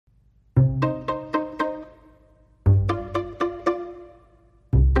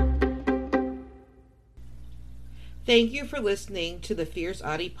Thank you for listening to the Fierce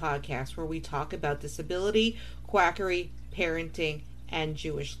Audie podcast, where we talk about disability, quackery, parenting, and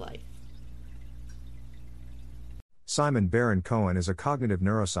Jewish life. Simon Baron-Cohen is a cognitive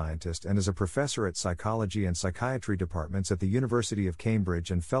neuroscientist and is a professor at psychology and psychiatry departments at the University of Cambridge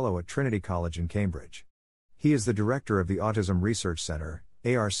and fellow at Trinity College in Cambridge. He is the director of the Autism Research Centre,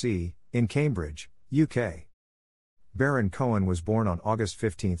 ARC, in Cambridge, UK. Baron-Cohen was born on August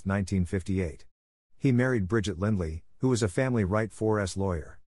 15, 1958. He married Bridget Lindley, who was a family right 4S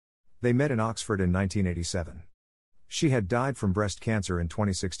lawyer. They met in Oxford in 1987. She had died from breast cancer in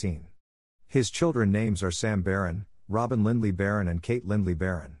 2016. His children names are Sam Baron, Robin Lindley Baron and Kate Lindley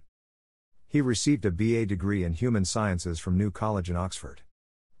Baron. He received a BA degree in Human Sciences from New College in Oxford.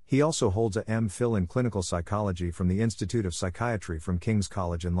 He also holds a M.Phil in Clinical Psychology from the Institute of Psychiatry from King's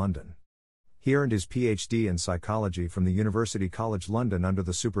College in London. He earned his PhD in Psychology from the University College London under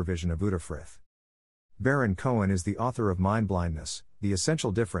the supervision of Uta Frith. Baron-Cohen is the author of Mind Blindness, The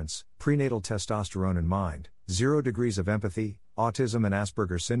Essential Difference, Prenatal Testosterone and Mind, 0 Degrees of Empathy, Autism and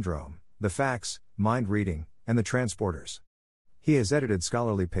Asperger's Syndrome, The Facts, Mind Reading, and The Transporters. He has edited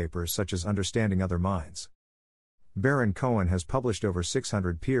scholarly papers such as Understanding Other Minds. Baron-Cohen has published over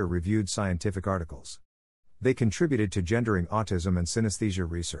 600 peer-reviewed scientific articles. They contributed to gendering autism and synesthesia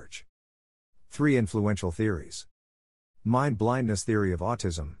research. 3 influential theories. Mind blindness theory of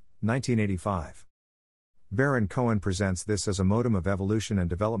autism, 1985. Baron-Cohen presents this as a modem of evolution and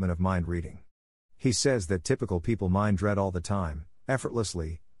development of mind reading. He says that typical people mind read all the time,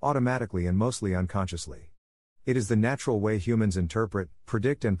 effortlessly, automatically and mostly unconsciously. It is the natural way humans interpret,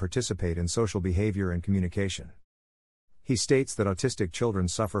 predict and participate in social behavior and communication. He states that autistic children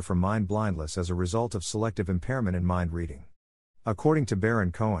suffer from mind blindness as a result of selective impairment in mind reading. According to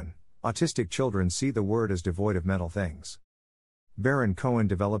Baron-Cohen, autistic children see the world as devoid of mental things. Baron-Cohen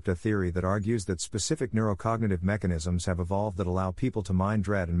developed a theory that argues that specific neurocognitive mechanisms have evolved that allow people to mind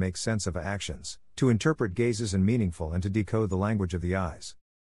read and make sense of actions, to interpret gazes and meaningful and to decode the language of the eyes.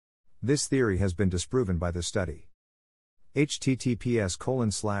 This theory has been disproven by this study.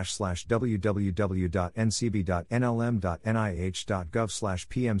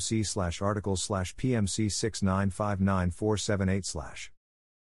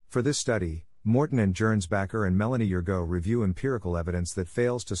 For this study, Morton and Jernsbacher and Melanie Yergo review empirical evidence that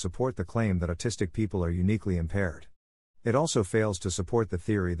fails to support the claim that autistic people are uniquely impaired. It also fails to support the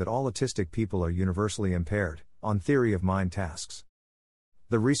theory that all autistic people are universally impaired, on theory of mind tasks.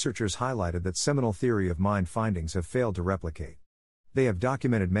 The researchers highlighted that seminal theory of mind findings have failed to replicate. They have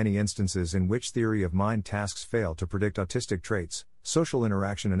documented many instances in which theory of mind tasks fail to predict autistic traits, social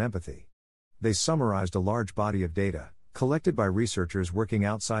interaction and empathy. They summarized a large body of data, collected by researchers working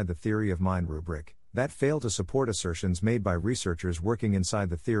outside the theory of mind rubric, that fail to support assertions made by researchers working inside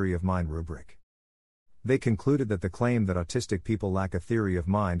the theory of mind rubric. They concluded that the claim that autistic people lack a theory of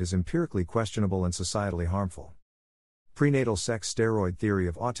mind is empirically questionable and societally harmful. Prenatal sex steroid theory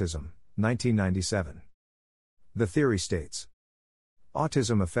of autism, 1997. The theory states: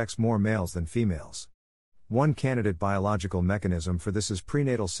 autism affects more males than females. One candidate biological mechanism for this is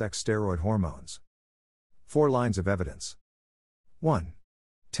prenatal sex steroid hormones. 4 lines of evidence. 1.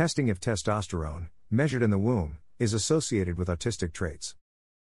 Testing if testosterone, measured in the womb, is associated with autistic traits.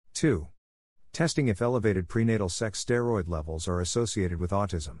 2. Testing if elevated prenatal sex steroid levels are associated with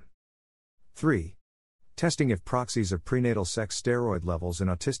autism. 3. Testing if proxies of prenatal sex steroid levels in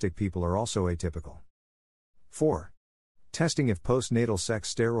autistic people are also atypical. 4. Testing if postnatal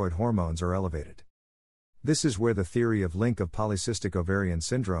sex steroid hormones are elevated. This is where the theory of link of polycystic ovarian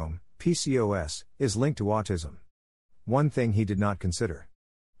syndrome, PCOS, is linked to autism. One thing he did not consider.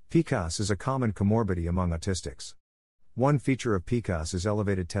 PCOS is a common comorbidity among autistics. One feature of PCOS is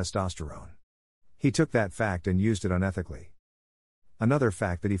elevated testosterone. He took that fact and used it unethically. Another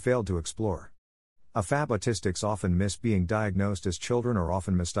fact that he failed to explore. AFAB autistics often miss being diagnosed as children or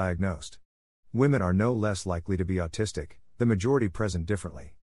often misdiagnosed. Women are no less likely to be autistic, the majority present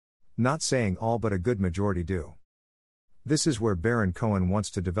differently. Not saying all but a good majority do. This is where Baron-Cohen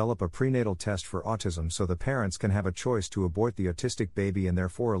wants to develop a prenatal test for autism so the parents can have a choice to abort the autistic baby and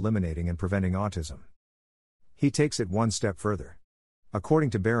therefore eliminating and preventing autism. He takes it one step further.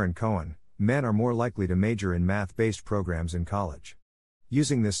 According to Baron-Cohen, men are more likely to major in math-based programs in college.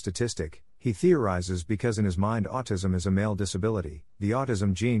 Using this statistic, he theorizes because in his mind autism is a male disability, the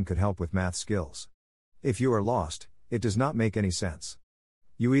autism gene could help with math skills. If you are lost, it does not make any sense.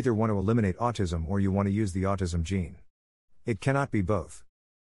 You either want to eliminate autism or you want to use the autism gene. It cannot be both.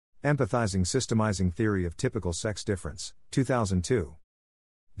 Empathizing Systemizing Theory of Typical Sex Difference, 2002.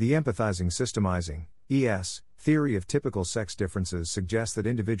 The empathizing systemizing, ES, Theory of typical sex differences suggests that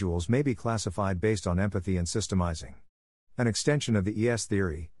individuals may be classified based on empathy and systemizing. An extension of the ES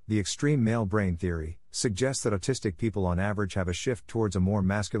theory, the extreme male brain theory, suggests that autistic people on average have a shift towards a more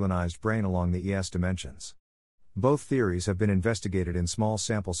masculinized brain along the ES dimensions. Both theories have been investigated in small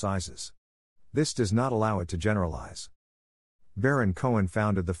sample sizes. This does not allow it to generalize. Baron-Cohen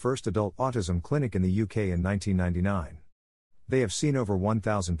founded the first adult autism clinic in the UK in 1999. They have seen over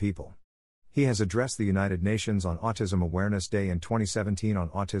 1,000 people. He has addressed the United Nations on Autism Awareness Day in 2017 on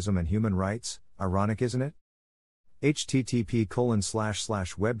autism and human rights. Ironic, isn't it?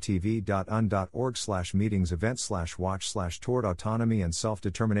 http://webtv.un.org/meetings-event/watch/toward autonomy and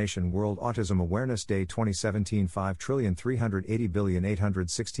self-determination World Autism Awareness Day 2017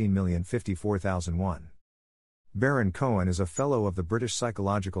 5,380,816,054,001. Baron-Cohen is a Fellow of the British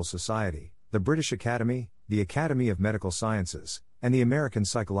Psychological Society, the British Academy, the Academy of Medical Sciences, and the American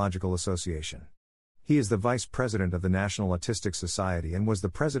Psychological Association. He is the Vice President of the National Autistic Society and was the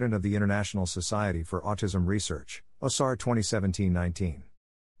President of the International Society for Autism Research, OSAR 2017-19.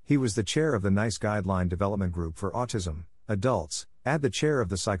 He was the Chair of the NICE Guideline Development Group for Autism, Adults, and the Chair of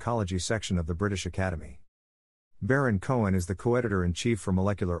the Psychology Section of the British Academy. Baron-Cohen is the Co-Editor-in-Chief for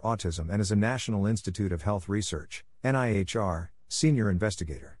Molecular Autism and is a National Institute of Health Research, NIHR, Senior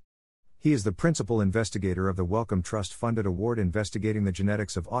Investigator. He is the Principal Investigator of the Wellcome Trust-funded award investigating the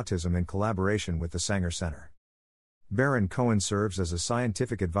genetics of autism in collaboration with the Sanger Center. Baron-Cohen serves as a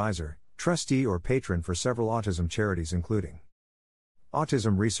scientific advisor, trustee or patron for several autism charities including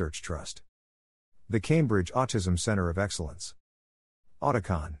Autism Research Trust, the Cambridge Autism Center of Excellence,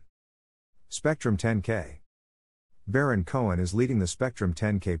 Auticon, Spectrum 10K. Baron-Cohen is leading the Spectrum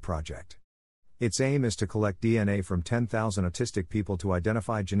 10K project. Its aim is to collect DNA from 10,000 autistic people to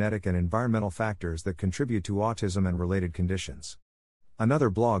identify genetic and environmental factors that contribute to autism and related conditions. Another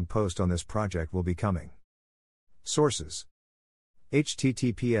blog post on this project will be coming. Sources: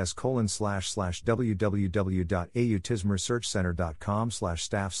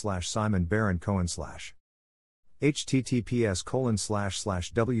 https://www.autismresearchcenter.com/staff/Simon Baron-Cohen/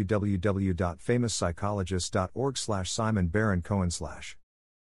 https://www.famouspsychologists.org/Simon Baron-Cohen/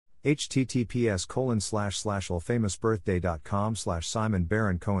 https://allfamousbirthday.com/Simon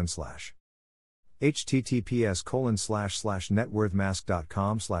Baron-Cohen/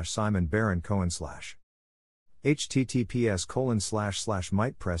 https://networthmask.com/Simon Baron-Cohen/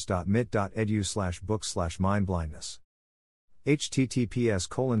 https://mitepress.mit.edu/book/mindblindness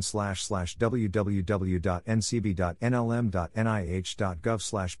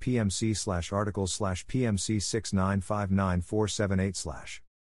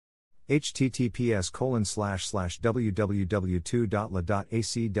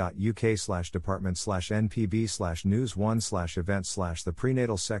https://www.la.ac.uk/department/npb/news1/event/the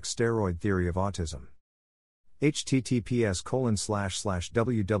prenatal sex steroid theory of autism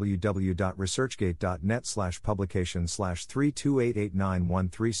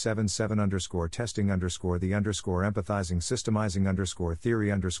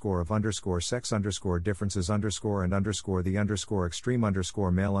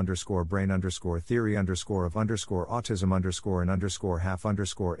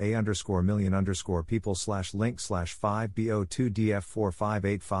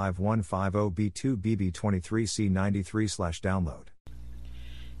and_b2bb23c93/download.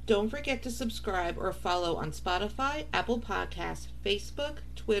 Don't forget to subscribe or follow on Spotify, Apple Podcasts, Facebook,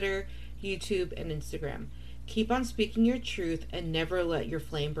 Twitter, YouTube, and Instagram. Keep on speaking your truth and never let your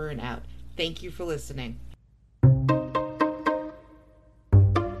flame burn out. Thank you for listening.